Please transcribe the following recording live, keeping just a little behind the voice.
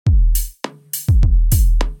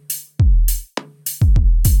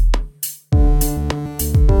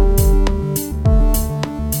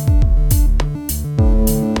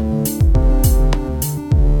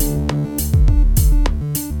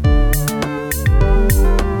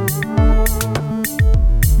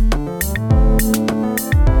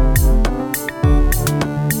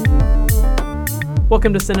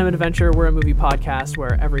Welcome to Cinema Adventure. We're a movie podcast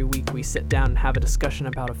where every week we sit down and have a discussion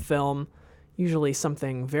about a film, usually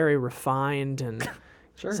something very refined and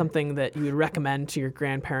something that you would recommend to your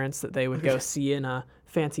grandparents that they would go see in a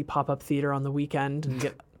fancy pop-up theater on the weekend and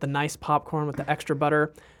get the nice popcorn with the extra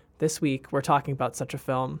butter. This week, we're talking about such a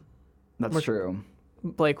film. That's true.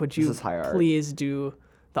 Blake, would you please do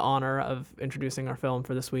the honor of introducing our film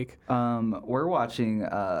for this week? We're watching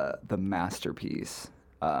the masterpiece,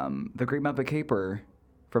 The Great Muppet Caper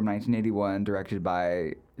from 1981, directed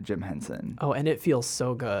by Jim Henson. Oh, and it feels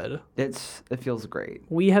so good. It feels great.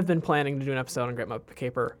 We have been planning to do an episode on Great Muppet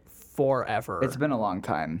Caper forever. It's been a long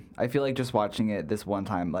time. I feel like just watching it this one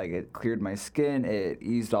time, like it cleared my skin, it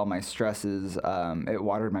eased all my stresses, it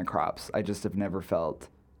watered my crops. I just have never felt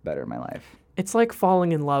better in my life. It's like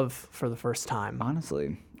falling in love for the first time.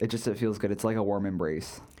 Honestly, it feels good. It's like a warm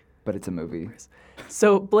embrace, but it's a movie.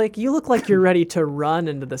 So, Blake, you look like you're ready to run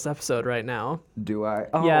into this episode right now. Do I?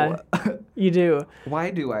 Oh. Yeah, you do.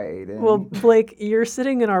 Why do I, Aiden? Well, Blake, you're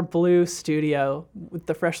sitting in our blue studio with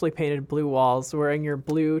the freshly painted blue walls wearing your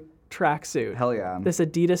blue tracksuit. Hell yeah. This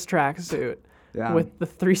Adidas tracksuit. Yeah. With the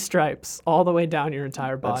 3 stripes all the way down your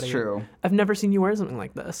entire body. That's true. I've never seen you wear something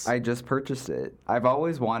like this. I just purchased it. I've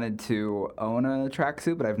always wanted to own a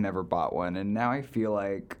tracksuit, but I've never bought one. And now I feel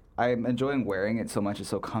like I'm enjoying wearing it so much. It's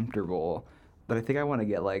so comfortable that I think I want to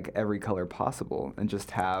get like every color possible and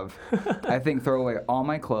just have, I think, throw away all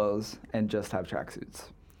my clothes and just have tracksuits.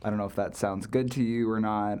 I don't know if that sounds good to you or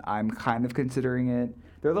not. I'm kind of considering it.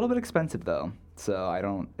 They're a little bit expensive though. So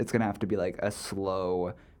it's going to have to be like a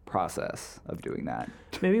slow process of doing that.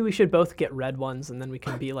 Maybe we should both get red ones, and then we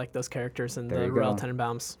can be like those characters in the Royal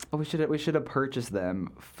Tenenbaums. Oh, we should have purchased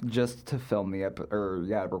them just to film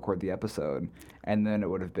record the episode, and then it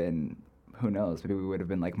would have been, who knows? Maybe we would have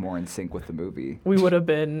been like more in sync with the movie. We would have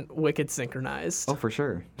been wicked synchronized. Oh, for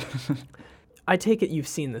sure. I take it you've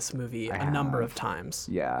seen this movie a number of times.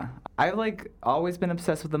 Yeah, I've like always been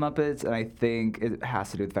obsessed with the Muppets, and I think it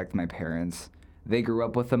has to do with the fact that my parents, they grew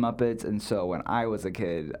up with the Muppets, and so when I was a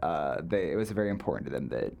kid, it was very important to them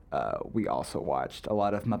that we also watched a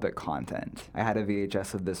lot of Muppet content. I had a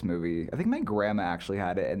VHS of this movie. I think my grandma actually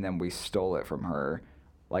had it, and then we stole it from her,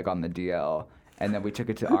 like on the DL, and then we took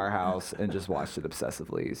it to our house and just watched it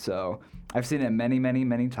obsessively. So I've seen it many, many,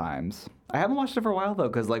 many times. I haven't watched it for a while, though,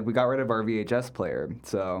 because like we got rid of our VHS player,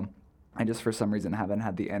 so I just for some reason haven't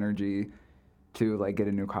had the energy to like get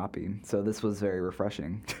a new copy. So this was very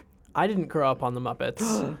refreshing. I didn't grow up on the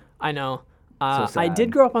Muppets. I know. So sad. I did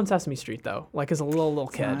grow up on Sesame Street, though, like as a little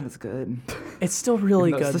kid. It's good. It's still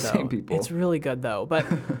really good, though. though. Same people. It's really good, though. But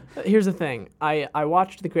here's the thing. I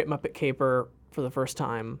watched The Great Muppet Caper for the first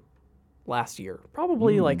time last year.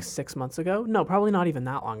 Probably like 6 months ago. No, probably not even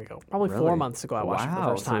that long ago. Probably 4 months ago I watched it for the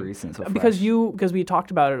first time. So recent, so because fresh. we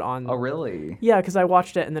talked about it on... Oh, really? Yeah, because I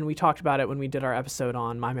watched it, and then we talked about it when we did our episode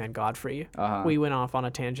on My Man Godfrey. Uh-huh. We went off on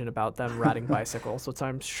a tangent about them riding bicycles, which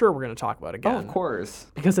I'm sure we're going to talk about again. Oh, of course.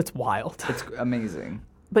 Because it's wild. It's amazing.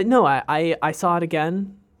 But no, I saw it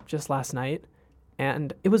again just last night,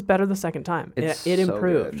 and it was better the second time. It so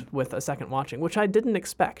improved good. with a second watching, which I didn't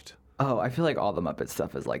expect. Oh, I feel like all the Muppet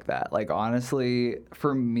stuff is like that. Like, honestly,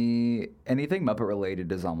 for me, anything Muppet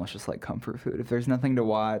related is almost just like comfort food. If there's nothing to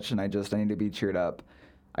watch and I need to be cheered up,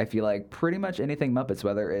 I feel like pretty much anything Muppets,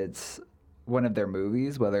 whether it's one of their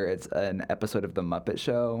movies, whether it's an episode of The Muppet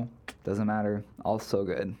Show, doesn't matter. All so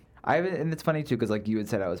good. And it's funny, too, because like you had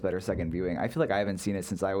said I was better second viewing. I feel like I haven't seen it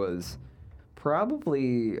since I was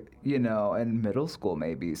probably, in middle school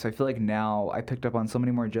maybe. So I feel like now I picked up on so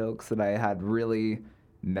many more jokes that I had really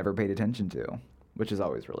never paid attention to, which is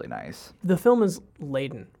always really nice. The film is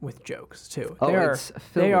laden with jokes, too. It's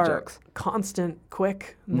filled with jokes. Constant,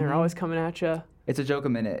 quick, and they're always coming at you. It's a joke a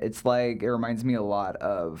minute. It's like, it reminds me a lot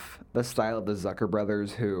of the style of the Zucker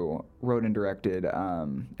brothers who wrote and directed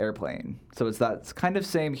Airplane. So it's that kind of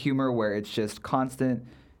same humor where it's just constant.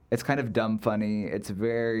 It's kind of dumb funny. It's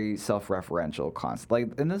very self-referential, constant.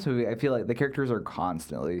 Like in this movie, I feel like the characters are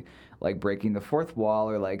constantly like breaking the fourth wall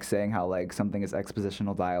or like saying how like something is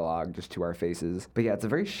expositional dialogue just to our faces. But yeah, it's a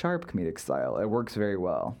very sharp comedic style. It works very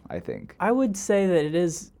well, I think. I would say that it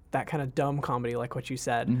is that kind of dumb comedy, like what you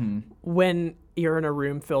said, when you're in a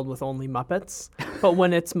room filled with only Muppets. But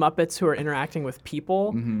when it's Muppets who are interacting with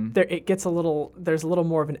people, there's a little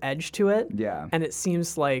more of an edge to it. Yeah. And it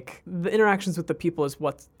seems like the interactions with the people is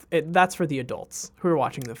that's for the adults who are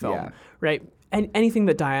watching the film, right? And anything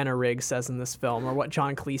that Diana Rigg says in this film or what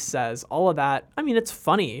John Cleese says, all of that, I mean, it's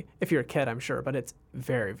funny if you're a kid, I'm sure, but it's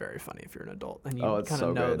very, very funny if you're an adult and you kind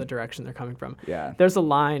of know the direction they're coming from. Yeah. There's a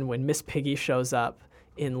line when Miss Piggy shows up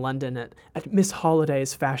in London at Miss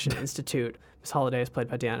Holliday's Fashion Institute. Miss Holliday is played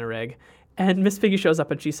by Diana Rigg. And Miss Piggy shows up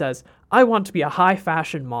and she says, I want to be a high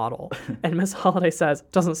fashion model. And Miss Holiday says,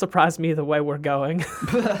 doesn't surprise me the way we're going.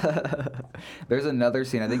 There's another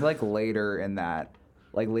scene, I think like later in that,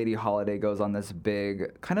 like Lady Holiday goes on this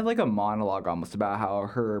big, kind of like a monologue almost about how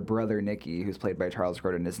her brother Nicky, who's played by Charles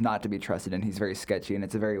Grodin, is not to be trusted and he's very sketchy and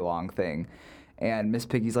it's a very long thing. And Miss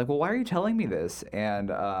Piggy's like, well, why are you telling me this? And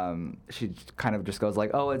she kind of just goes like,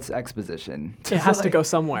 oh, it's exposition. It has to go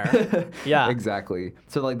somewhere. Yeah. Exactly.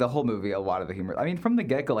 So like the whole movie, a lot of the humor. I mean, from the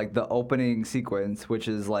get-go, like the opening sequence, which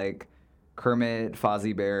is like Kermit,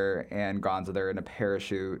 Fozzie Bear, and Gonzo, they're in a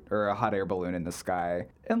parachute or a hot air balloon in the sky.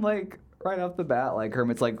 And like right off the bat, like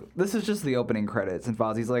Kermit's like, this is just the opening credits. And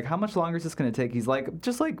Fozzie's like, how much longer is this going to take? He's like,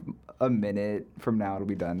 just like a minute from now it'll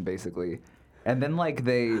be done, basically. And then like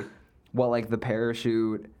the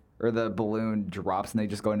parachute or the balloon drops and they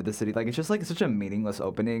just go into the city. Like, it's just like such a meaningless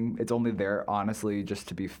opening. It's only there, honestly, just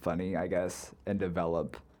to be funny, I guess, and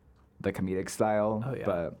develop the comedic style. Oh, yeah.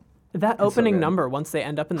 But that opening number, once they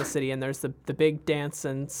end up in the city and there's the big dance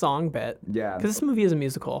and song bit. Yeah. Because this movie is a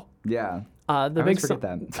musical. Yeah. The I big forget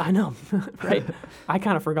that. I know, right? I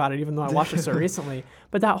kind of forgot it even though I watched it so recently.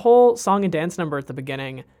 But that whole song and dance number at the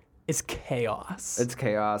beginning is chaos. It's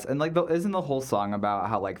chaos. And like isn't the whole song about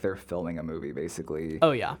how like they're filming a movie basically?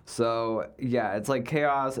 Oh yeah. So yeah, it's like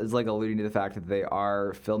chaos. It's like alluding to the fact that they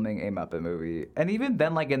are filming a Muppet movie. And even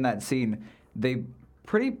then, like in that scene, they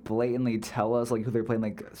pretty blatantly tell us like who they're playing.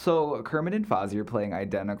 Like, so Kermit and Fozzie are playing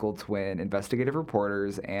identical twin investigative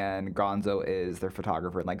reporters and Gonzo is their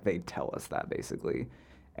photographer, and like they tell us that basically.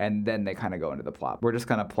 And then they kind of go into the plot. We're just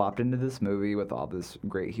kind of plopped into this movie with all this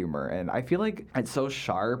great humor. And I feel like it's so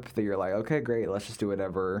sharp that you're like, okay, great, let's just do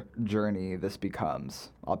whatever journey this becomes.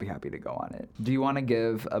 I'll be happy to go on it. Do you want to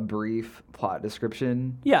give a brief plot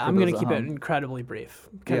description? Yeah, I'm going to keep it incredibly brief.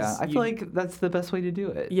 Yeah, I feel like that's the best way to do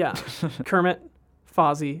it. Yeah. Kermit,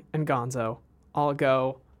 Fozzie, and Gonzo all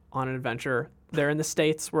go on an adventure. They're in the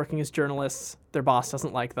States working as journalists. Their boss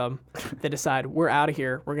doesn't like them. They decide, we're out of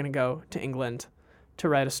here. We're going to go to England to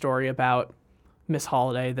write a story about Miss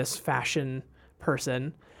Holiday, this fashion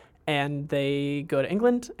person. And they go to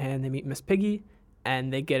England and they meet Miss Piggy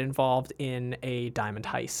and they get involved in a diamond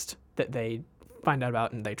heist that they find out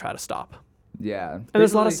about and they try to stop. Yeah. And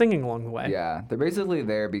there's a lot of singing along the way. Yeah. They're basically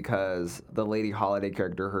there because the Lady Holiday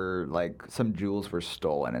character, her, like, some jewels were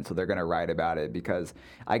stolen. And so they're going to write about it because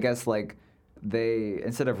I guess, like, they,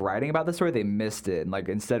 instead of writing about the story, they missed it and like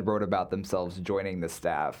instead wrote about themselves joining the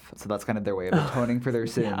staff. So that's kind of their way of atoning for their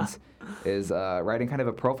sins, is writing kind of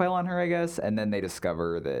a profile on her, I guess. And then they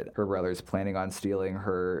discover that her brother's planning on stealing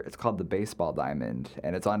her. It's called the baseball diamond,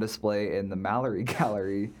 and it's on display in the Mallory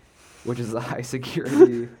Gallery, which is a high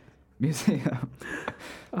security museum.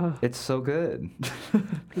 It's so good.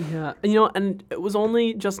 Yeah. You know, and it was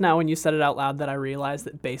only just now when you said it out loud that I realized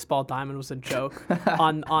that baseball diamond was a joke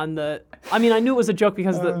on the... I mean, I knew it was a joke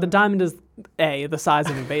because the diamond is, A, the size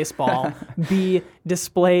of a baseball, B,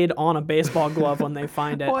 displayed on a baseball glove when they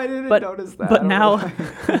find it. Oh, I didn't notice that.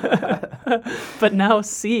 But now,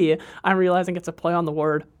 C, I'm realizing it's a play on the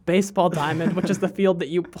word baseball diamond, which is the field that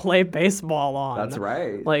you play baseball on. That's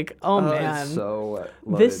right. Like, oh man. It's so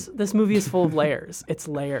loaded. This movie is full of layers. It's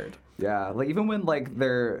layered. Yeah, like even when like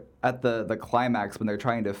they're at the climax when they're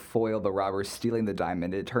trying to foil the robbers stealing the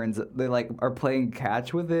diamond, they like are playing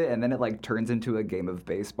catch with it, and then it like turns into a game of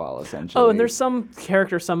baseball essentially. Oh, and there's some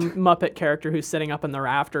Muppet character who's sitting up in the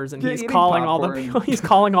rafters, and he's calling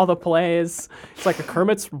calling all the plays. It's like a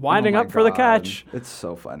Kermit's winding up for the catch. It's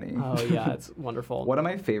so funny. Oh yeah, it's wonderful. One of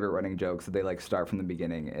my favorite running jokes that they like start from the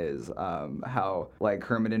beginning is how like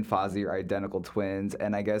Kermit and Fozzie are identical twins,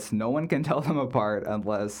 and I guess no one can tell them apart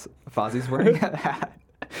unless Fozzie's wearing a hat.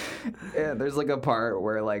 Yeah, there's like a part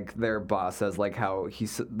where like their boss says like how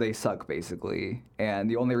they suck basically, and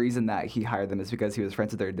the only reason that he hired them is because he was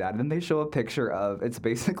friends with their dad. And then they show a picture of it's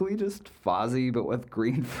basically just Fozzie but with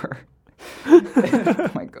green fur. Oh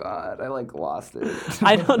my god, I like lost it.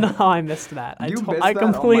 I don't know how I missed that. I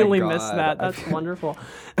completely missed that. That's wonderful.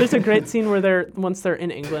 There's a great scene where once they're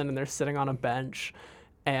in England and they're sitting on a bench,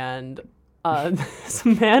 and this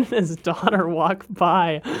man and his daughter walk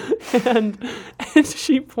by, and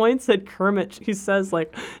she points at Kermit. She says,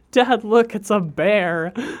 like, "Dad, look, it's a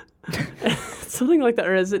bear." Something like that.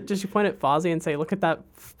 Or does she point at Fozzie and say, "Look at that,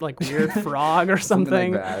 like, weird frog," or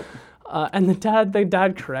something? Something like that. And the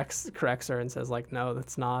dad corrects her and says, like, "No,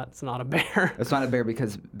 it's not a bear." It's not a bear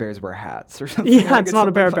because bears wear hats or something. Yeah, it's not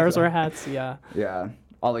a bear. Bears wear hats. Yeah. Yeah,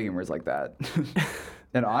 all the humor is like that.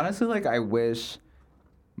 And honestly, like, I wish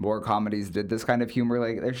more comedies did this kind of humor.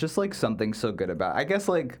 Like, there's just like something so good about. I guess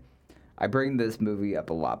like I bring this movie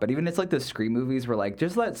up a lot, but even it's like the Scream movies where like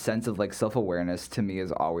just that sense of like self-awareness to me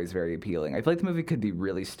is always very appealing. I feel like the movie could be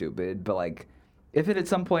really stupid, but like if it at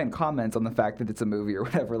some point comments on the fact that it's a movie or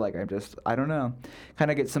whatever, like I don't know,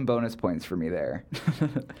 kind of get some bonus points for me there.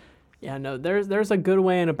 Yeah, no, there's a good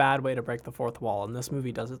way and a bad way to break the fourth wall, and this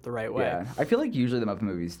movie does it the right way. Yeah, I feel like usually the Muppet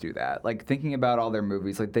movies do that. Like thinking about all their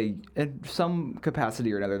movies, like they, in some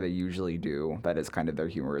capacity or another, they usually do. That is kind of their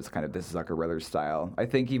humor. It's kind of this Zucker Brothers style. I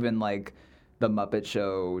think even like the Muppet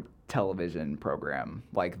Show television program,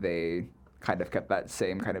 like they kind of kept that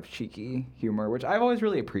same kind of cheeky humor, which I've always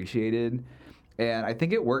really appreciated. And I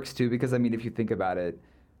think it works too because, I mean, if you think about it,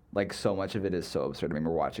 like so much of it is so absurd. I mean,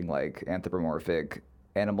 we're watching like anthropomorphic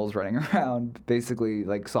animals running around basically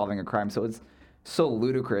like solving a crime. So it's so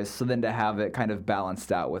ludicrous. So then to have it kind of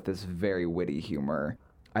balanced out with this very witty humor,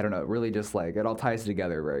 I don't know, it really just like it all ties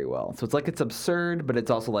together very well. So it's like it's absurd, but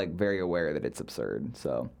it's also like very aware that it's absurd.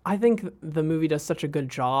 So I think the movie does such a good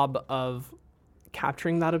job of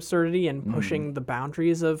capturing that absurdity and pushing the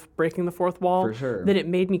boundaries of breaking the fourth wall For sure. that it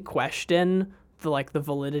made me question the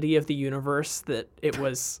validity of the universe that it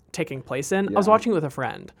was taking place in. I was watching it with a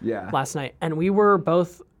friend last night, and we were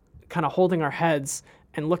both kind of holding our heads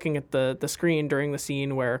and looking at the screen during the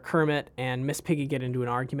scene where Kermit and Miss Piggy get into an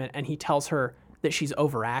argument, and he tells her that she's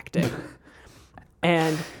overacting.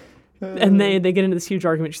 and they get into this huge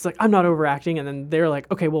argument. She's like, "I'm not overacting," and then they're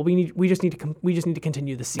like, "Okay, well, we just need to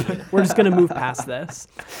continue the scene. We're just gonna move past this."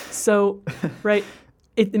 So, right.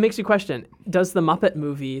 It makes you question, does this Muppet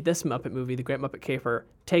movie, The Great Muppet Caper,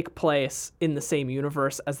 take place in the same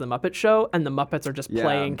universe as The Muppet Show, and the Muppets are just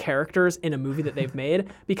playing characters in a movie that they've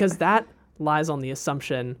made? Because that lies on the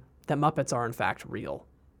assumption that Muppets are, in fact, real.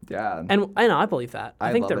 Yeah. And I believe that.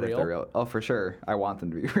 I think love they're it real. If they're real. Oh, for sure. I want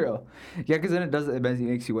them to be real. Yeah, because then it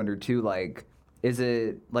makes you wonder, too, like, is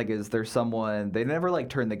there someone, they never like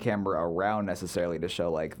turn the camera around necessarily to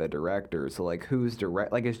show like the director. So like who's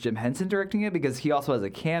is Jim Henson directing it? Because he also has a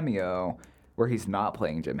cameo where he's not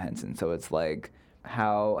playing Jim Henson. So it's like,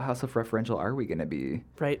 how self-referential are we going to be?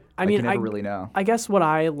 Right. I never really know. I guess what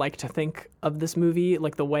I like to think of this movie,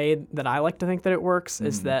 like the way that I like to think that it works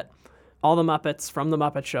is that all the Muppets from the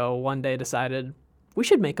Muppet Show one day decided we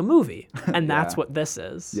should make a movie. And that's what this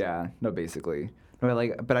is. Yeah. No, basically. No,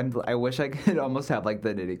 I wish I could almost have like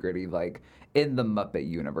the nitty gritty, like in the Muppet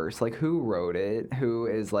universe, like who wrote it, who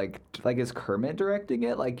is like is Kermit directing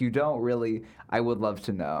it? Like you don't really. I would love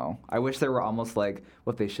to know. I wish there were almost like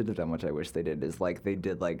what they should have done, which I wish they did, is like they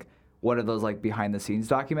did like one of those like behind the scenes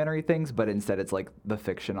documentary things, but instead it's like the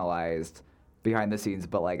fictionalized behind the scenes,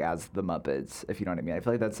 but like as the Muppets, if you know what I mean. I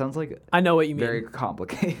feel like that sounds like I know what you mean. Very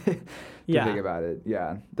complicated to think about it.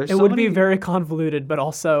 Yeah, it would be very convoluted, but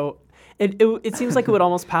also. It seems like it would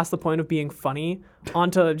almost pass the point of being funny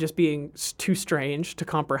onto just being too strange to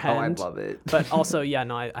comprehend. Oh, I'd love it. But also,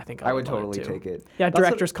 I think I would totally take it. Yeah,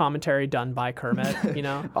 director's commentary done by Kermit, you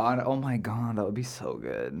know? Oh my God, that would be so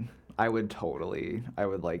good. I would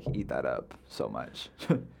like eat that up so much.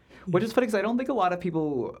 Which is funny because I don't think a lot of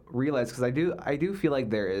people realize, because I do feel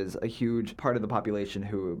like there is a huge part of the population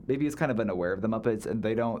who maybe is kind of unaware of the Muppets, and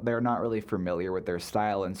they're not really familiar with their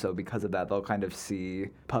style, and so because of that they'll kind of see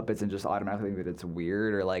puppets and just automatically think that it's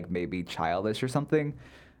weird or like maybe childish or something.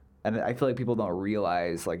 And I feel like people don't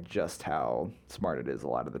realize like just how smart it is a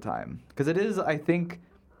lot of the time. Because it is, I think,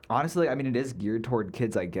 honestly, I mean, it is geared toward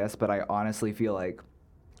kids, I guess, but I honestly feel like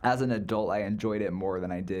as an adult, I enjoyed it more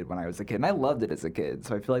than I did when I was a kid. And I loved it as a kid.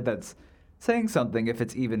 So I feel like that's saying something if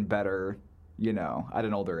it's even better, at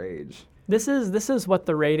an older age. This is what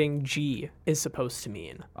the rating G is supposed to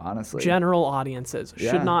mean. Honestly. General audiences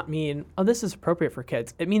should not mean, oh, this is appropriate for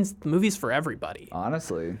kids. It means the movie's for everybody.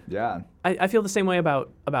 Honestly, yeah. I feel the same way about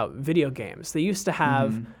video games. They used to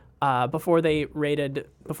have, before the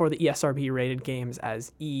ESRB rated games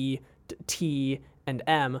as E, T, and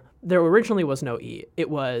M, there originally was no E. It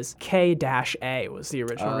was K-A was the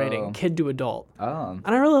original rating, kid to adult. Oh.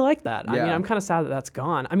 And I really like that. Yeah. I mean, I'm kind of sad that that's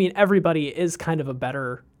gone. I mean, everybody is kind of a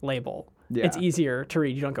better label. Yeah. It's easier to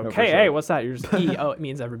read. You don't go, K-A, what's that? You're just E. Oh, it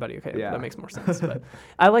means everybody. Okay, that makes more sense. But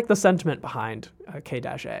I like the sentiment behind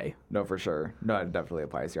K-A. No, for sure. No, it definitely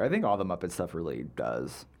applies here. I think all the Muppet stuff really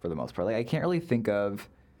does, for the most part. Like, I can't really think of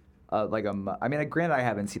granted, I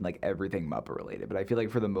haven't seen like everything Muppet related, but I feel like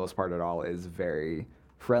for the most part, it all is very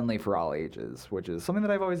friendly for all ages, which is something that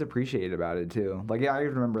I've always appreciated about it too. Like, I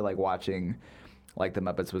remember like watching like the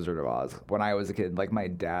Muppets Wizard of Oz when I was a kid. Like my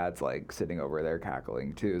dad's like sitting over there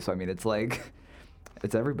cackling too. So I mean, it's like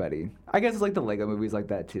it's everybody. I guess it's like the Lego movies like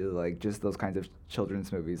that too. Like just those kinds of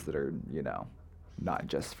children's movies that are not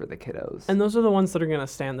just for the kiddos. And those are the ones that are going to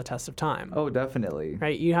stand the test of time. Oh, definitely.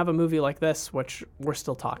 Right? You have a movie like this, which we're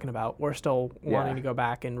still talking about. We're still wanting to go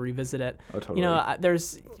back and revisit it. Oh, totally. You know,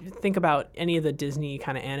 think about any of the Disney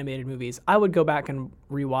kind of animated movies. I would go back and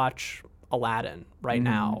rewatch Aladdin right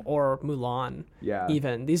now, or Mulan. Yeah.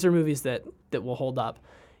 Even. These are movies that will hold up.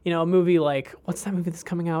 You know, a movie like, what's that movie that's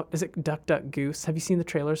coming out? Is it Duck, Duck, Goose? Have you seen the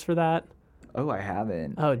trailers for that? Oh, I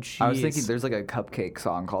haven't. Oh, jeez. I was thinking there's like a Cupcake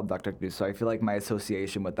song called Duck Duck Goose, so I feel like my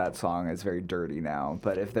association with that song is very dirty now.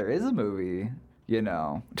 But if there is a movie, you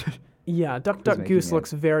know. Yeah, Duck Duck Goose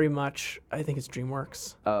looks very much, I think it's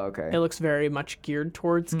DreamWorks. Oh, okay. It looks very much geared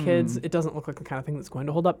towards kids. It doesn't look like the kind of thing that's going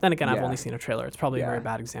to hold up. Then again, I've only seen a trailer. It's probably a very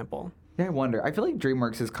bad example. Yeah, I wonder. I feel like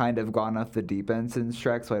DreamWorks has kind of gone off the deep end since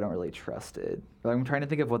Shrek, so I don't really trust it. But I'm trying to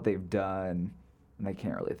think of what they've done, and I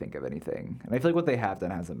can't really think of anything. And I feel like what they have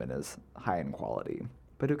done hasn't been as high in quality.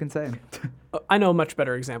 But who can say? I know a much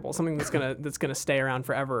better example. Something that's gonna stay around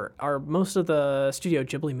forever are most of the Studio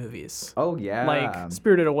Ghibli movies. Oh yeah, like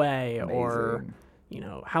Spirited Away. Amazing. Or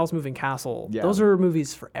Howl's Moving Castle. Yeah. Those are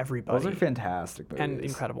movies for everybody. Those are fantastic movies and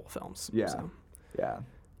incredible films. Yeah, so.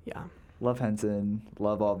 yeah. Love Henson.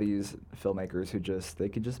 Love all these filmmakers who they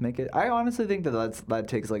can just make it. I honestly think that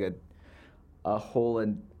takes like a whole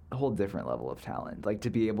different level of talent, like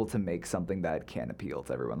to be able to make something that can appeal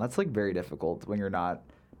to everyone. That's like very difficult when you're not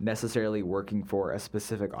necessarily working for a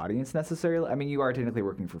specific audience necessarily. I mean, you are technically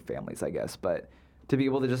working for families, I guess, but to be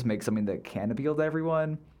able to just make something that can appeal to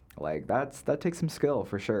everyone, like that takes some skill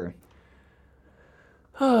for sure.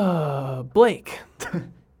 Blake.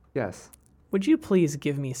 Yes. Would you please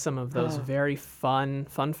give me some of those very fun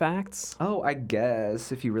facts? Oh, I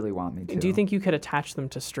guess, if you really want me to. Do you think you could attach them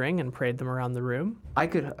to string and parade them around the room? I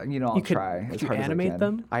could, I'll try as hard as I can. Could you animate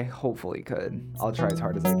them? I hopefully could. I'll try as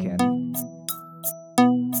hard as I can.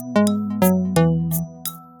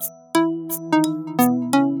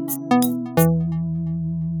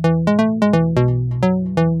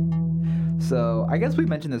 So, I guess we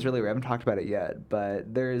mentioned this earlier. We haven't talked about it yet,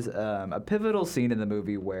 but there's a pivotal scene in the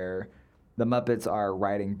movie where the Muppets are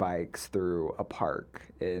riding bikes through a park.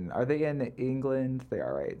 Are they in England? They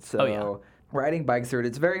are, right? So riding bikes through it,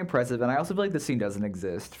 it's very impressive. And I also feel like the scene doesn't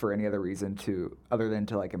exist for any other reason other than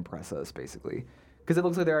to like impress us, basically. Because it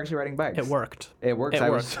looks like they're actually riding bikes. It worked. It works. I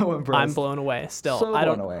was so impressed. I'm blown away still. So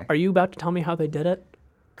blown away. Are you about to tell me how they did it?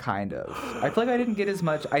 Kind of. I feel like I didn't get as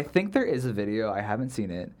much. I think there is a video. I haven't seen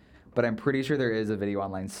it. But I'm pretty sure there is a video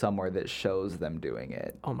online somewhere that shows them doing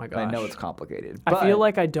it. Oh my gosh. I know it's complicated. I feel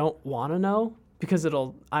like I don't want to know because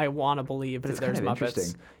I want to believe that there's kind of Muppets.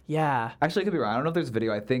 Interesting. Yeah. Actually, I could be wrong. I don't know if there's a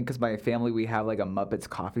video. I think because my family, we have like a Muppets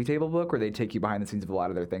coffee table book where they take you behind the scenes of a lot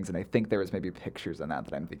of their things. And I think there was maybe pictures in that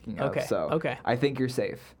I'm thinking of. Okay. So okay. I think you're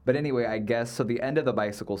safe. But anyway, I guess, so the end of the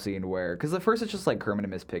bicycle scene because at first it's just like Kermit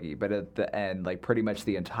and Miss Piggy. But at the end, like pretty much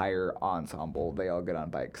the entire ensemble, they all get on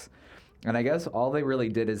bikes. And I guess all they really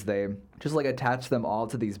did is they just like attached them all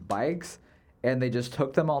to these bikes, and they just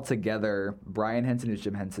took them all together. Brian Henson, who's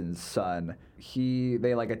Jim Henson's son,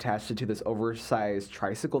 they like attached it to this oversized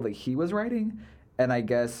tricycle that he was riding, and I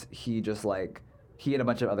guess he and a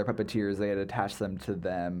bunch of other puppeteers, they had attached them to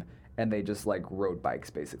them, and they just like rode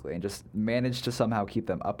bikes basically, and just managed to somehow keep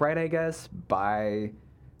them upright, I guess, by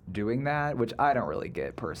doing that, which I don't really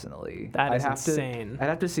get personally. That is insane. I'd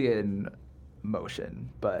have to see it in motion,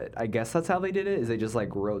 but I guess that's how they did it, is they just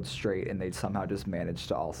like rode straight and they somehow just managed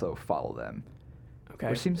to also follow them.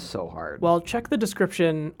 Okay. Which seems so hard. Well, check the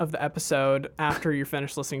description of the episode after you're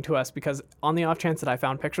finished listening to us, because on the off chance that I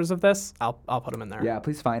found pictures of this, I'll put them in there. Yeah,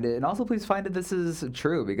 please find it. And also please find it this is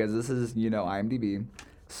true, because this is, IMDb.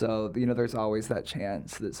 So, there's always that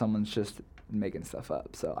chance that someone's just making stuff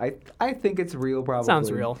up. So I think it's real, probably.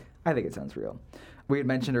 Sounds real. I think it sounds real. We had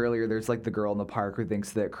mentioned earlier there's like the girl in the park who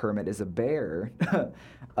thinks that Kermit is a bear.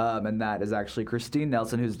 And that is actually Christine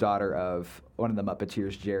Nelson, who's daughter of one of the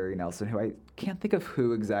Muppeteers, Jerry Nelson, who I can't think of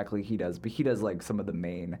who exactly he does, but he does like some of the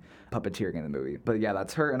main puppeteering in the movie. But yeah,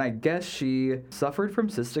 that's her. And I guess she suffered from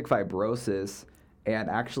cystic fibrosis and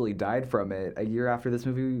actually died from it a year after this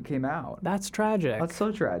movie came out. That's tragic. That's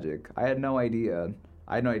so tragic. I had no idea.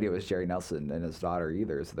 I had no idea it was Jerry Nelson and his daughter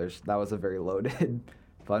either. So that was a very loaded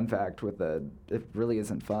fun fact it really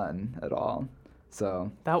isn't fun at all.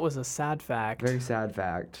 So that was a sad fact. Very sad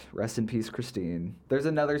fact. Rest in peace, Christine. There's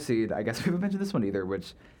another scene, I guess we haven't mentioned this one either,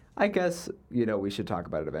 which I guess, we should talk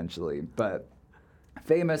about it eventually. But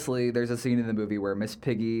famously, there's a scene in the movie where Miss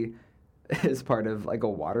Piggy is part of like a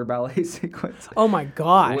water ballet sequence. Oh my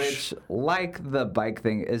gosh. Which, like the bike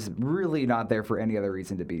thing, is really not there for any other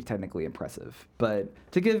reason to be technically impressive. But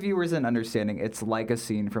to give viewers an understanding, it's like a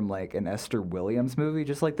scene from like an Esther Williams movie,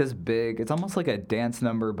 just like this big, it's almost like a dance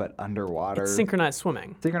number but underwater. It's synchronized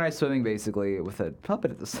swimming. Synchronized swimming, basically, with a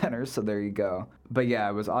puppet at the center, so there you go. But yeah,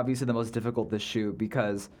 it was obviously the most difficult to shoot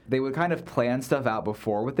because they would kind of plan stuff out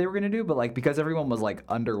before what they were going to do, but like because everyone was like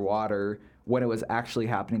underwater, when it was actually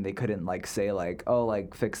happening, they couldn't like say like, oh,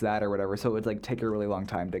 like fix that or whatever. So it would like take a really long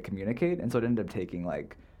time to communicate. And so it ended up taking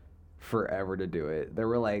like forever to do it. There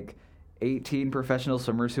were like 18 professional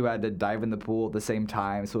swimmers who had to dive in the pool at the same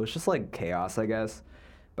time. So it's just like chaos, I guess.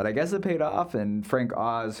 But I guess it paid off. And Frank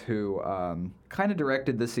Oz, who kind of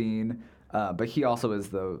directed the scene, but he also is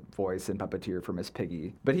the voice and puppeteer for Miss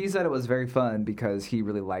Piggy. But he said it was very fun because he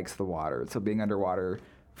really likes the water. So being underwater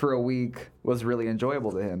for a week was really enjoyable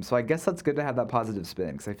to him. So I guess that's good to have that positive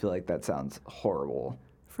spin because I feel like that sounds horrible.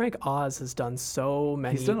 Frank Oz has done so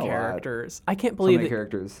many He's done characters. I can't So believe many that,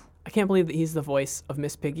 characters. I can't believe that he's the voice of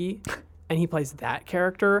Miss Piggy and he plays that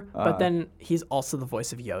character, but then he's also the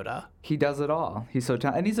voice of Yoda. He does it all. He's so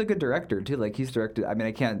talented. And he's a good director, too. Like, he's directed... I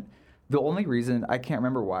mean, the only reason... I can't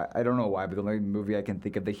remember why. I don't know why, but the only movie I can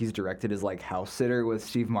think of that he's directed is, like, House Sitter with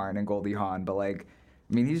Steve Martin and Goldie Hawn. But, like,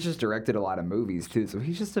 I mean, he's just directed a lot of movies, too. So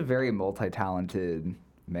he's just a very multi-talented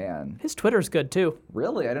man. His Twitter's good, too.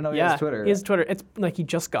 Really? I didn't know he has Twitter. He has Twitter. It's like he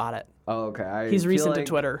just got it. Oh, okay. He's recent to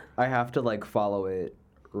Twitter. I have to, like, follow it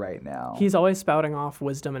right now. He's always spouting off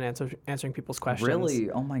wisdom and answering people's questions. Really?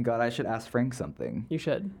 Oh, my God. I should ask Frank something. You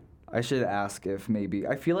should. I should ask if maybe...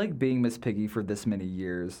 I feel like being Miss Piggy for this many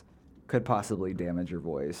years could possibly damage your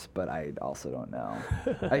voice, but I also don't know.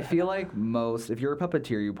 I feel like if you're a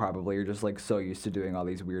puppeteer, you probably are just like so used to doing all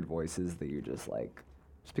these weird voices that you just like,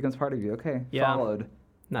 just becomes part of you. Okay, yeah. Followed.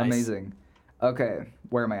 Nice. Amazing. Okay,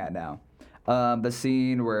 where am I at now? The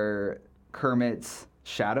scene where Kermit's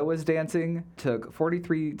shadow was dancing took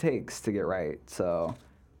 43 takes to get right, so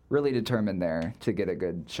really determined there to get a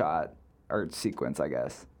good shot, or sequence, I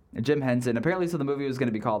guess. And Jim Henson, apparently, so the movie was going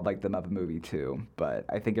to be called, like, The Muppet Movie 2, but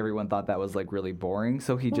I think everyone thought that was, like, really boring,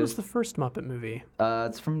 so What was the first Muppet movie?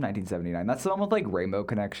 It's from 1979. That's the one with, like, Rainbow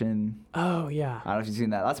Connection. Oh, yeah. I don't know if you've seen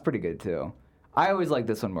that. That's pretty good, too. I always liked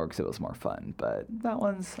this one more because it was more fun, but that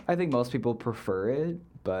one's, I think most people prefer it,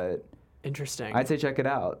 but... Interesting. I'd say check it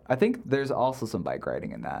out. I think there's also some bike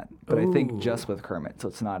riding in that, but I think just with Kermit, so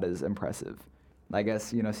it's not as impressive. I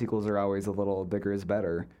guess, sequels are always a little bigger is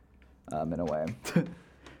better, in a way.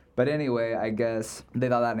 But anyway, I guess they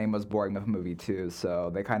thought that name was boring with movie 2,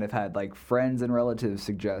 so they kind of had like friends and relatives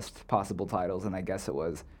suggest possible titles, and I guess it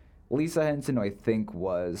was Lisa Henson, who I think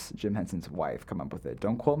was Jim Henson's wife, come up with it.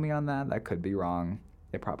 Don't quote me on that. That could be wrong.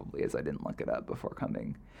 It probably is. I didn't look it up before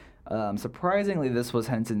coming. Surprisingly, this was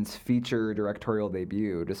Henson's feature directorial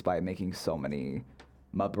debut, despite making so many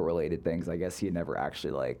Muppet-related things. I guess he had never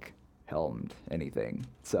actually helmed anything.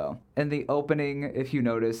 So in the opening, if you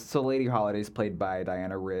notice, so Lady Holiday's played by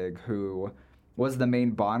Diana Rigg, who was the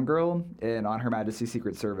main Bond girl in On Her Majesty's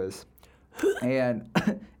Secret Service. And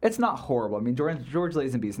it's not horrible. I mean, George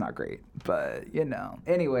Lazenby's not great, but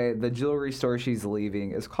Anyway, the jewelry store she's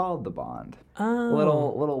leaving is called The Bond.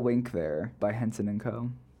 Oh. Little wink there by Henson and Co.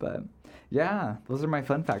 But yeah, those are my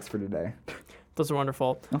fun facts for today. Those are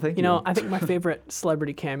wonderful. Oh, thank you. I think my favorite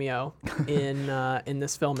celebrity cameo in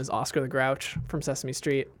this film is Oscar the Grouch from Sesame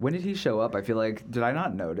Street. When did he show up? I feel like, did I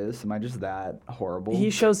not notice? Am I just that horrible? He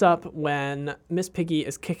shows up when Miss Piggy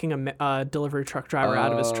is kicking a delivery truck driver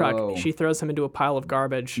out of his truck. She throws him into a pile of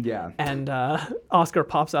garbage. Yeah. And Oscar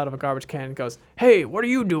pops out of a garbage can and goes, "Hey, what are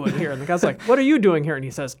you doing here?" And the guy's like, "What are you doing here?" And he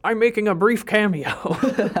says, "I'm making a brief cameo."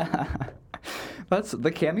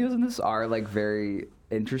 The cameos in this are very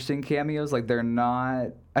interesting cameos. They're not,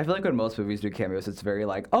 I feel like when most movies do cameos, it's very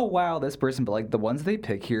oh wow, this person, but the ones they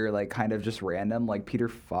pick here kind of just random, Peter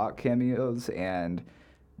Falk cameos and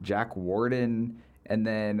Jack Warden and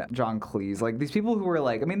then John Cleese, these people who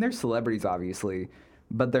are they're celebrities obviously,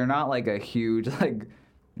 but they're not a huge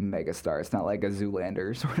megastar. It's not like a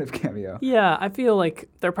Zoolander sort of cameo. Yeah, I feel like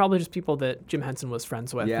they're probably just people that Jim Henson was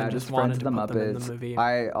friends with and just wanted to the put Muppets. them in the movie.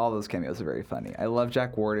 All those cameos are very funny. I love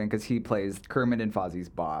Jack Warden because he plays Kermit and Fozzie's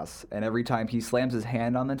boss, and every time he slams his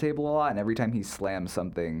hand on the table a lot, and every time he slams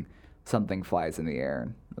something flies in the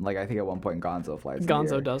air. And I think at one point Gonzo flies in the air.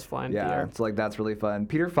 Gonzo does fly in the air. So that's really fun.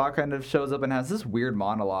 Peter Falk kind of shows up and has this weird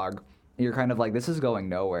monologue. You're kind of this is going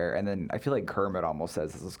nowhere, and then I feel like Kermit almost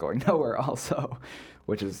says this is going nowhere also,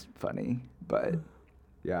 which is funny. But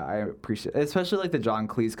yeah, I appreciate it, especially the John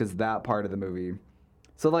Cleese, because that part of the movie.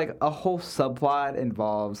 So a whole subplot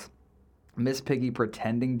involves Miss Piggy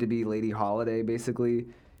pretending to be Lady Holiday basically,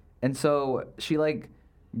 And so she like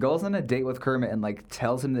goes on a date with Kermit and like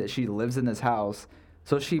tells him that she lives in this house.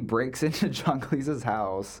 So she breaks into John Cleese's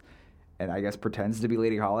house and I guess pretends to be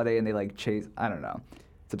Lady Holiday and they like chase. I don't know.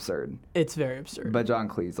 It's absurd. It's very absurd. But John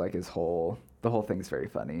Cleese, like the whole thing's very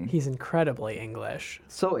funny. He's incredibly English.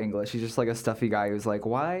 So English. He's just like a stuffy guy who's like,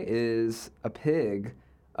 why is a pig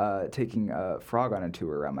taking a frog on a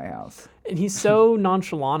tour around my house? And he's so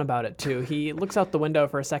nonchalant about it, too. He looks out the window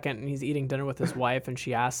for a second, and he's eating dinner with his wife, and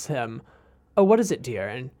she asks him, oh, what is it, dear?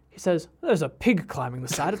 And he says, there's a pig climbing the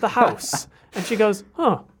side of the house. And she goes,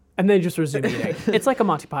 huh. And they just resume eating. It's like a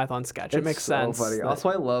Monty Python sketch. It makes sense. It's so funny. Also,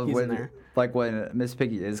 I love when Miss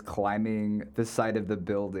Piggy is climbing the side of the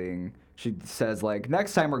building, she says, like,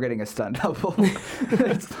 next time we're getting a stunt double.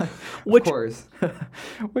 It's like, of course.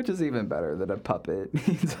 Which is even better than a puppet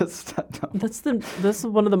needs a stunt double. That's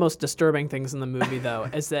one of the most disturbing things in the movie, though,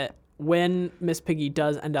 is that when Miss Piggy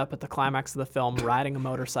does end up at the climax of the film riding a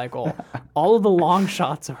motorcycle, all of the long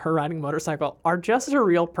shots of her riding a motorcycle are just a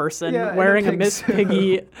real person wearing a Miss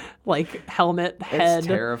Piggy like helmet head. It's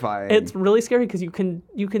terrifying. It's really scary because you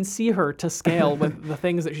can see her to scale with the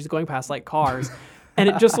things that she's going past, like cars. And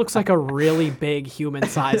it just looks like a really big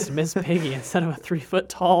human-sized Miss Piggy instead of a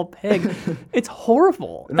 3-foot-tall pig. It's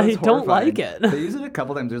horrible. No, it's I don't like it. They use it a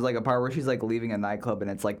couple times. There's like a part where she's like leaving a nightclub and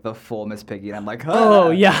it's like the full Miss Piggy, and I'm like, oh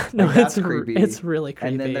yeah, no, like, that's creepy. It's really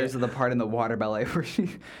creepy. And then there's the part in the water ballet where she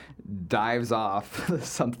dives off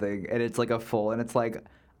something, and it's like a full, and it's like,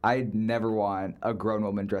 I never want a grown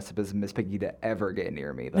woman dressed up as Miss Piggy to ever get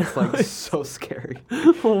near me. That's like so scary.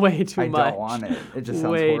 Way too much. I don't want it. It just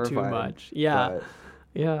sounds way horrifying. Too much. Yeah. But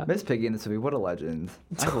yeah. Miss Piggy in this movie, what a legend.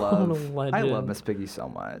 I love Miss Piggy so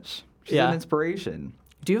much. She's an inspiration.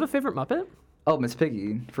 Do you have a favorite Muppet? Oh, Miss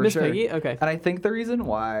Piggy, for Miss sure. Piggy? Okay. And I think it's the reason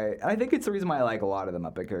why I like a lot of the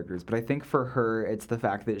Muppet characters, but I think for her, it's the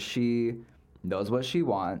fact that she knows what she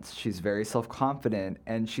wants. She's very self-confident,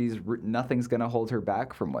 and nothing's going to hold her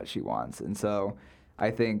back from what she wants. And so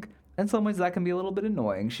I think in some ways that can be a little bit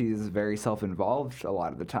annoying. She's very self-involved a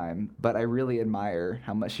lot of the time, but I really admire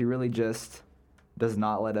how much she really just does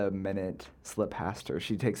not let a minute slip past her.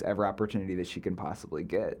 She takes every opportunity that she can possibly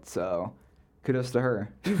get. So kudos to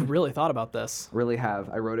her. You've really thought about this. Really have.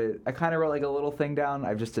 I kind of wrote like a little thing down.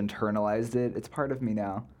 I've just internalized it. It's part of me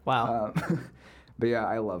now. Wow. But yeah,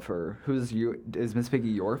 I love her. Is Miss Piggy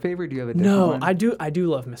your favorite? Do you have a different one? No, I do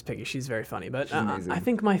love Miss Piggy. She's very funny. But I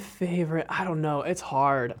think my favorite, I don't know, it's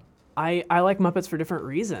hard. I like Muppets for different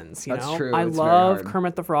reasons, you know? That's true. I it's love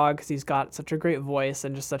Kermit the Frog because he's got such a great voice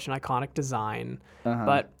and just such an iconic design. Uh-huh.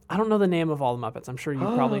 But I don't know the name of all the Muppets. I'm sure you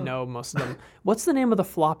probably know most of them. What's the name of the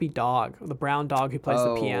floppy dog, the brown dog who plays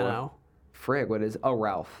the piano? Frig, what is? Oh,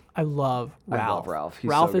 Ralph. I love Ralph. I love Ralph. He's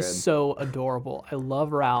Ralph so is good. so adorable. I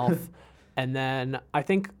love Ralph. And then I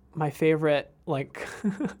think my favorite, like,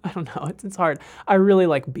 I don't know, it's hard. I really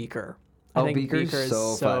like Beaker. I think Beaker's Beaker is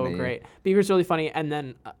so funny. great. Beaker's really funny. And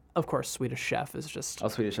then, of course, Swedish Chef is just. Oh,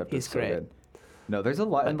 Swedish Chef is so great. good. No, there's a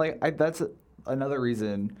lot. And like, that's another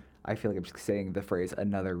reason. I feel like I'm just saying the phrase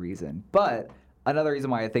another reason. But another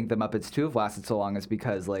reason why I think the Muppets too have lasted so long is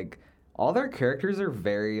because like all their characters are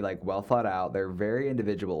very like well thought out. They're very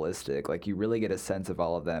individualistic. Like you really get a sense of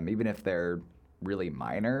all of them, even if they're really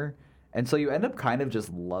minor. And so you end up kind of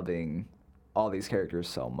just loving all these characters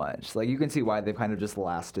so much. Like you can see why they've kind of just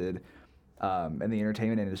lasted in the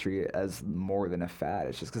entertainment industry as more than a fad.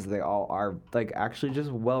 It's just because they all are like actually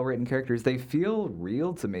just well-written characters. They feel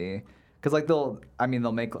real to me. Because like they'll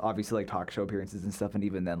make obviously like talk show appearances and stuff, and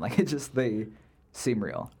even then like they seem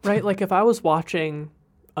real. Right, like if I was watching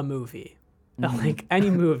a movie, like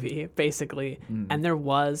any movie basically, and there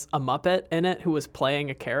was a Muppet in it who was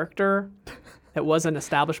playing a character that was an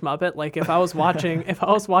established Muppet, like if I was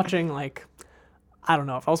watching like, I don't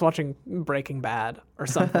know, if I was watching Breaking Bad or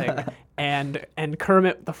something, and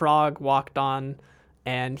Kermit the Frog walked on,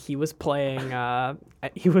 and he was playing I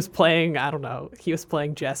don't know, he was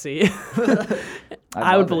playing Jesse.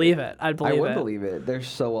 I would believe it. I would believe it. They're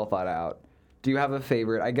so well thought out. Do you have a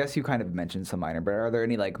favorite? I guess you kind of mentioned some minor, but are there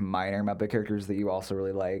any like minor Muppet characters that you also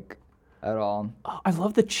really like at all? Oh, I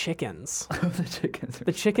love the chickens.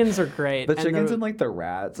 The chickens are great. The chickens and like the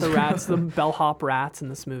rats. The rats, the bellhop rats in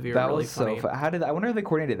this movie are really funny. So fun. I wonder if they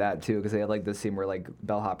coordinated that too, because they had like this scene where like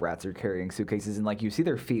bellhop rats are carrying suitcases and like you see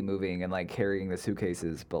their feet moving and like carrying the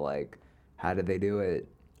suitcases, but like how did they do it?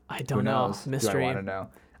 I don't know. Mystery. Do I want to know?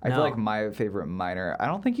 I feel like my favorite minor, I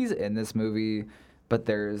don't think he's in this movie, but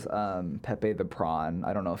there's Pepe the Prawn.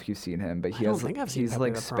 I don't know if you've seen him, but he's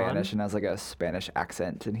like Spanish and has like a Spanish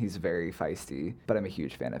accent, and he's very feisty. But I'm a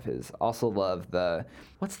huge fan of his. Also love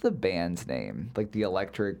what's the band's name? Like the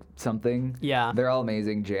Electric something? Yeah. They're all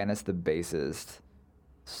amazing. Janice the bassist.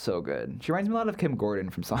 So good. She reminds me a lot of Kim Gordon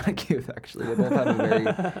from Sonic Youth, actually. They both have a very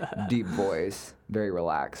deep voice, very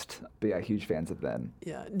relaxed. But yeah, huge fans of them.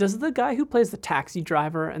 Yeah. Does the guy who plays the taxi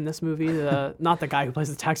driver in this movie, not the guy who plays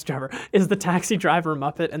the taxi driver, is the taxi driver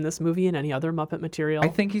Muppet in this movie and any other Muppet material? I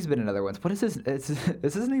think he's been in other ones. What is his? Is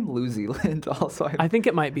his name Lou Zealand also? I think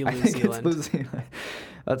it might be Lou Zealand. It's Lou Zealand.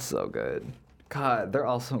 That's so good. God, they're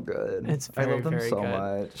all so good. I love them so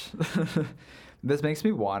much. This makes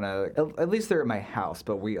me want to, at least they're at my house,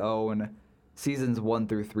 but we own seasons 1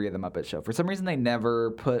 through 3 of The Muppet Show. For some reason, they never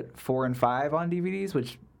put 4 and 5 on DVDs,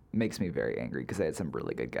 which makes me very angry because they had some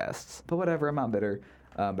really good guests. But whatever, I'm not bitter.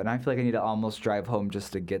 But I feel like I need to almost drive home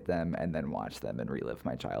just to get them and then watch them and relive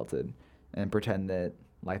my childhood and pretend that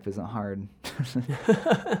life isn't hard.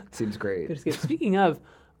 Seems great. Speaking of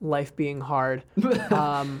life being hard,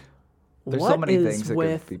 there's so many things that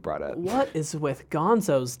could be brought up. What is with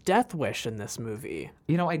Gonzo's death wish in this movie?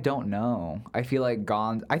 You know, I don't know. I feel like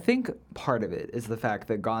I think part of it is the fact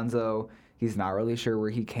that Gonzo, he's not really sure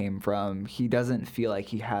where he came from. He doesn't feel like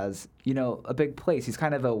he has, a big place. He's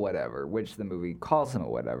kind of a whatever, which the movie calls him a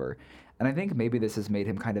whatever. And I think maybe this has made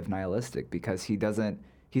him kind of nihilistic because he's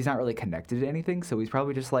not really connected to anything. So he's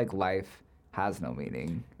probably just like, life has no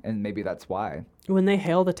meaning. And maybe that's why. When they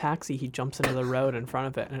hail the taxi, he jumps into the road in front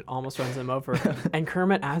of it and it almost runs him over. And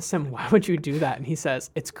Kermit asks him, "Why would you do that?" And he says,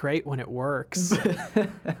 "It's great when it works."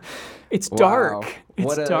 It's dark. Wow. It's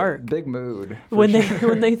what a dark. Big mood. When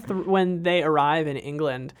they arrive in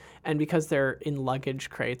England, and because they're in luggage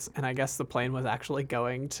crates, and I guess the plane was actually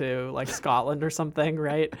going to like Scotland or something,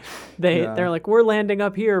 right? They're like, "We're landing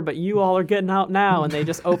up here, but you all are getting out now," and they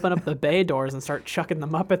just open up the bay doors and start chucking the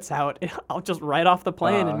Muppets out. I'll just right off the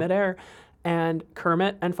plane in midair. And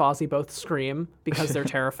Kermit and Fozzie both scream because they're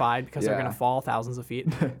terrified because they're going to fall thousands of feet.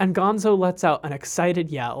 And Gonzo lets out an excited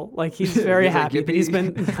yell. Like he's very happy.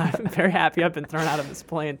 Like, I'm very happy I've been thrown out of this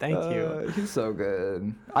plane. Thank you. He's so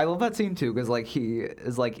good. I love that scene too because like he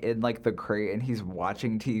is like in like the crate and he's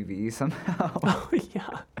watching TV somehow. Oh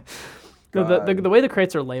yeah. The way the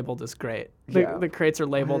crates are labeled is great. The crates are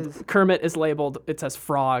labeled. Kermit is labeled. It says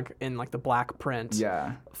frog in like the black print.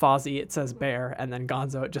 Yeah. Fozzie, it says bear, and then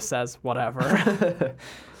Gonzo, it just says whatever.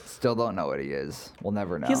 Still don't know what he is. We'll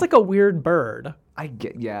never know. He's like a weird bird.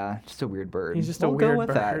 Just a weird bird. He's just a weird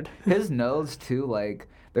bird. That. His nose too, like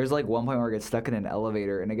there's like one point where he gets stuck in an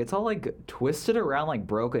elevator and it gets all like twisted around, like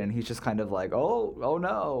broken, and he's just kind of like, oh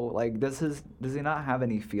no, like does he not have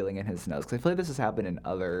any feeling in his nose? Because I feel like this has happened in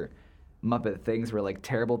other Muppet things where like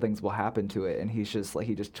terrible things will happen to it and he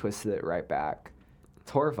just twisted it right back.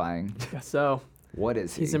 It's horrifying. Yeah, so what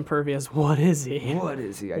is he? He's impervious. What is he? What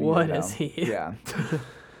is he? What is he? Yeah.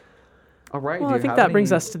 All right. Well, I think that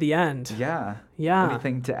brings us to the end. Yeah. Yeah.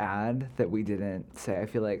 Anything to add that we didn't say? I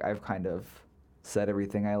feel like I've kind of said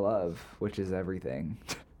everything I love, which is everything.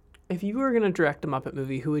 If you were going to direct a Muppet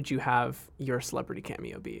movie, who would you have your celebrity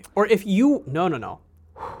cameo be? Or if you... No.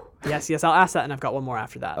 Yes, I'll ask that, and I've got one more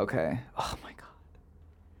after that. Okay. Oh, my God.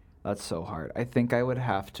 That's so hard. I think I would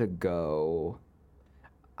have to go...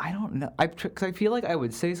 I don't know. Because I feel like I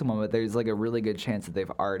would say someone, but there's like a really good chance that they've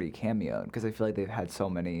already cameoed, because I feel like they've had so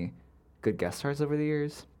many good guest stars over the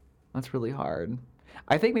years. That's really hard.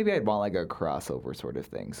 I think maybe I'd want like a crossover sort of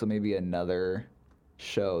thing. So maybe another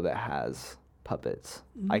show that has puppets.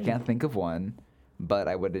 I can't think of one, but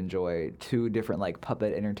I would enjoy 2 different like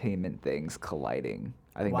puppet entertainment things colliding.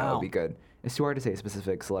 I think that would be good. It's too hard to say a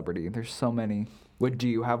specific celebrity. There's so many. Do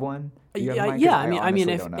you have one? If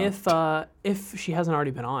she hasn't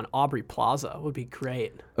already been on, Aubrey Plaza would be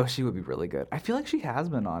great. Oh, she would be really good. I feel like she has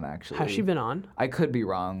been on, actually. Has she been on? I could be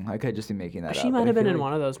wrong. I could just be making that up. She might have been in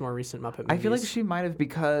one of those more recent Muppet movies. I feel like she might have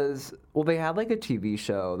because, they had like a TV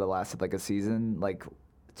show that lasted like a season like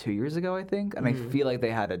 2 years ago, I think. And I feel like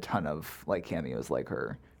they had a ton of like cameos like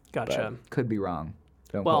her. Gotcha. But could be wrong.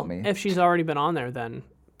 Don't quote me. If she's already been on there, then,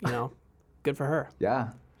 good for her. Yeah.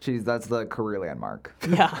 That's the career landmark.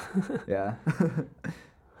 Yeah. Yeah.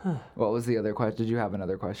 What was the other question? Did you have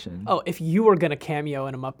another question? Oh, if you were going to cameo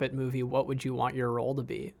in a Muppet movie, what would you want your role to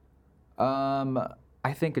be?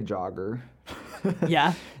 I think a jogger.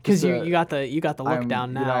 Yeah, because you got the look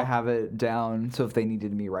down now. I have it down. So if they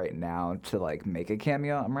needed me right now to like make a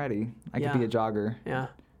cameo, I'm ready. I could be a jogger. Yeah.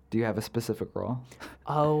 Do you have a specific role?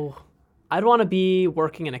 Oh, I'd want to be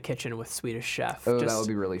working in a kitchen with Swedish Chef. Oh, that would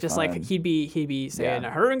be really fun. Just like he'd be saying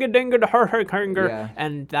 "Hurringa-dinga-hurringa,"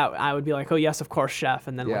 and that I would be like, "Oh yes, of course, chef,"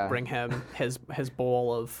 and then like bring him his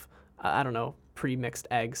bowl of I don't know, pre-mixed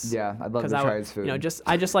eggs. Yeah, I'd love to try his food.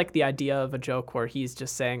 I just like the idea of a joke where he's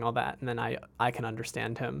just saying all that, and then I can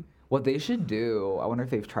understand him. What they should do, I wonder if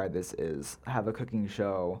they've tried this, is have a cooking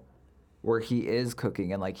show where he is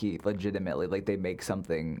cooking and like he legitimately like they make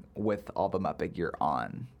something with all the Muppet gear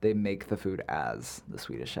on. They make the food as the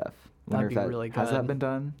Swedish Chef. That'd be really good. Has that been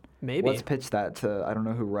done? Maybe. Let's pitch that to, I don't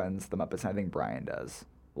know who runs the Muppets. I think Brian does.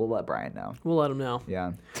 We'll let Brian know. We'll let him know.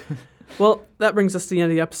 Yeah. Well, that brings us to the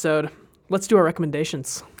end of the episode. Let's do our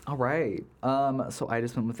recommendations. All right. So I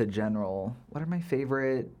just went with a general. What are my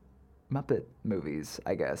favorite Muppet movies,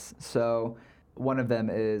 I guess? So one of them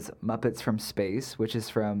is Muppets from Space, which is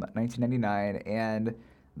from 1999, and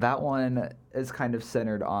that one is kind of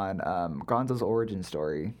centered on Gonzo's origin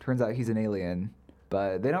story. Turns out he's an alien,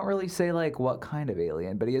 but they don't really say like what kind of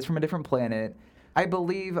alien, but he is from a different planet. I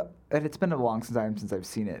believe, and it's been a long time since I've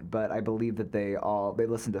seen it, but I believe that they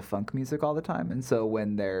listen to funk music all the time, and so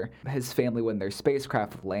when his family, when their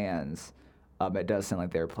spacecraft lands, it does sound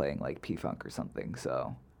like they're playing like P-Funk or something.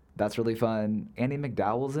 So that's really fun. Andie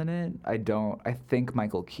MacDowell's in it. I think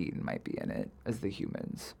Michael Keaton might be in it as the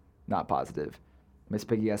humans. Not positive. Miss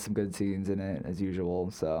Piggy has some good scenes in it as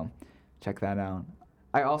usual, so check that out.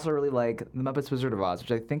 I also really like The Muppets Wizard of Oz,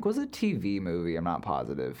 which I think was a TV movie. I'm not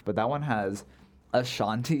positive, but that one has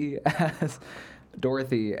Ashanti as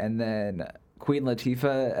Dorothy, and then Queen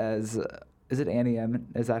Latifah as, is it Annie M?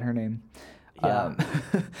 Is that her name? Yeah.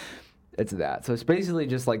 It's that. So it's basically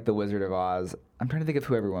just like The Wizard of Oz. I'm trying to think of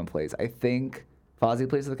who everyone plays. I think Fozzie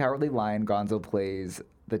plays the Cowardly Lion. Gonzo plays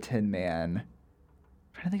the Tin Man.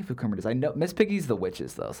 I'm trying to think of who Kermit is. I know Miss Piggy's the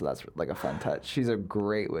Witches, though, so that's like a fun touch. She's a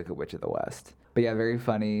great Wicked Witch of the West. But yeah, very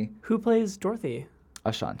funny. Who plays Dorothy?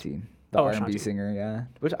 Ashanti. The R&B singer, yeah.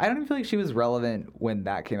 Which I don't even feel like she was relevant when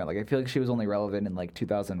that came out. Like, I feel like she was only relevant in, like,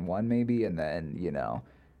 2001 maybe, and then,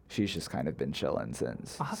 she's just kind of been chilling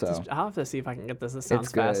since. I'll have to see if I can get this. This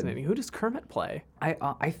sounds fascinating. Who does Kermit play?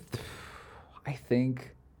 I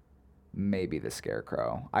think maybe the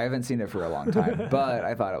Scarecrow. I haven't seen it for a long time, but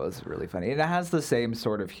I thought it was really funny. And it has the same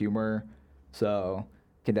sort of humor, so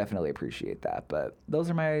can definitely appreciate that. But those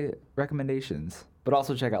are my recommendations. But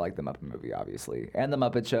also check out, like, The Muppet Movie, obviously. And The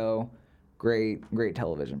Muppet Show. Great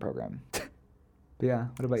television program. But yeah,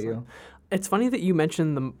 what about you? It's funny that you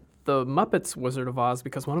mentioned the Muppets Wizard of Oz,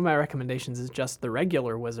 because one of my recommendations is just the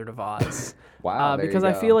regular Wizard of Oz. Wow, because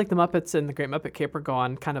I feel like the Muppets and the Great Muppet Caper go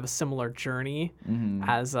on kind of a similar journey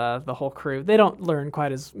as the whole crew. They don't learn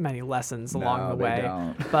quite as many lessons along the way.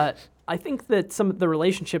 Don't. But I think that some of the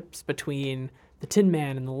relationships between the Tin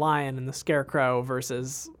Man and the Lion and the Scarecrow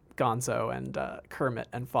versus Gonzo and Kermit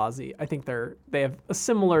and Fozzie, I think they have a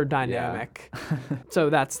similar dynamic. Yeah.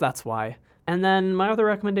 So that's why. And then my other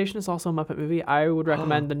recommendation is also a Muppet movie. I would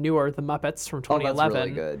recommend the newer The Muppets from 2011. Oh, that's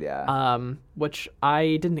really good, yeah. Which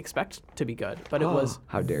I didn't expect to be good, but it was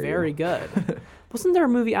How dare very you. good. Wasn't there a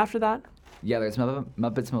movie after that? Yeah, there's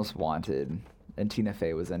Muppets Most Wanted, and Tina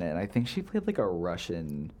Fey was in it, and I think she played like a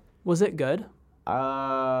Russian... Was it good?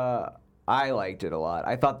 I liked it a lot.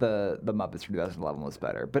 I thought the Muppets from 2011 was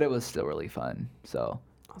better, but it was still really fun, so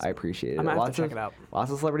awesome. I appreciate it. I'm going to have to check it out.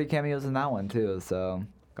 Lots of celebrity cameos in that one, too, so...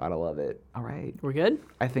 Gotta love it. All right. We're good?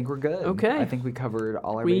 I think we're good. Okay. I think we covered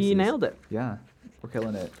all our bases. We nailed it. Yeah. We're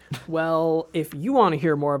killing it. Well, if you want to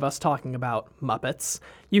hear more of us talking about Muppets,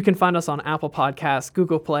 you can find us on Apple Podcasts,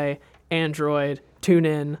 Google Play, Android,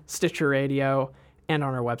 TuneIn, Stitcher Radio, and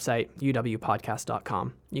on our website,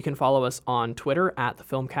 uwpodcast.com. You can follow us on Twitter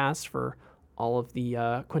 @TheFilmCast for all of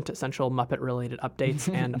the quintessential Muppet-related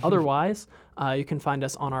updates, and otherwise, you can find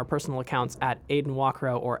us on our personal accounts @Aiden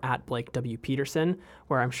Walkrow or @Blake W. Peterson,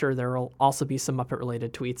 where I'm sure there will also be some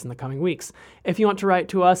Muppet-related tweets in the coming weeks. If you want to write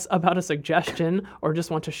to us about a suggestion or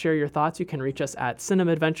just want to share your thoughts, you can reach us at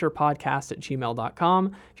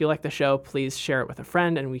cinemaadventurepodcast@gmail.com. If you like the show, please share it with a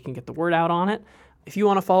friend, and we can get the word out on it. If you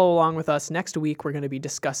want to follow along with us, next week we're going to be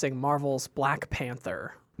discussing Marvel's Black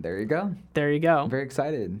Panther. There you go. There you go. I'm very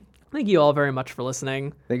excited. Thank you all very much for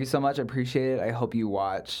listening. Thank you so much. I appreciate it. I hope you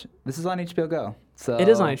watch. This is on HBO Go. So it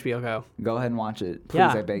is on HBO Go. Go ahead and watch it. Please,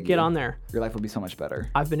 yeah, I beg you. Get on there. Your life will be so much better.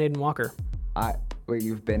 I've been Aiden Walker. Wait,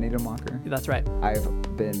 you've been Aiden Walker? That's right. I've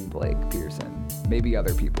been Blake Peterson. Maybe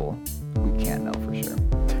other people. We can't know for sure.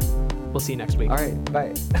 We'll see you next week. All right.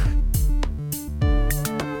 Bye.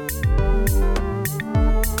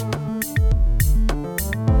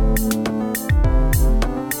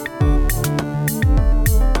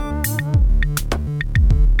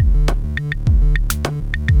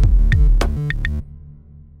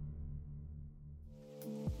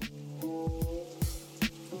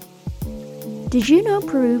 Did you know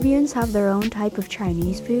Peruvians have their own type of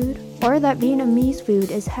Chinese food? Or that Vietnamese food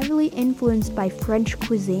is heavily influenced by French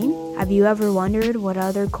cuisine? Have you ever wondered what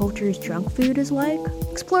other cultures' junk food is like?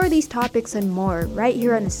 Explore these topics and more right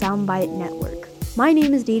here on the Soundbite Network. My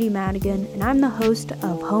name is Dee Dee Madigan, and I'm the host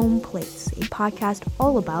of Home Plates, a podcast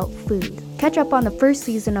all about food. Catch up on the first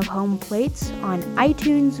season of Home Plates on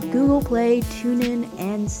iTunes, Google Play, TuneIn,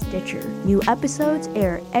 and Stitcher. New episodes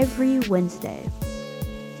air every Wednesday.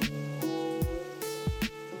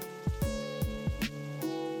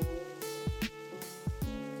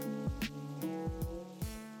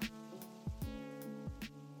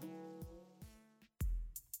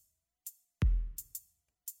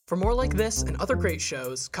 For more like this and other great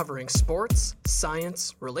shows covering sports,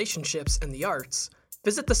 science, relationships, and the arts,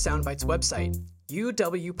 visit the Soundbites website,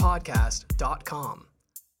 uwpodcast.com.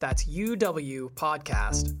 That's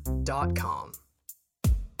uwpodcast.com.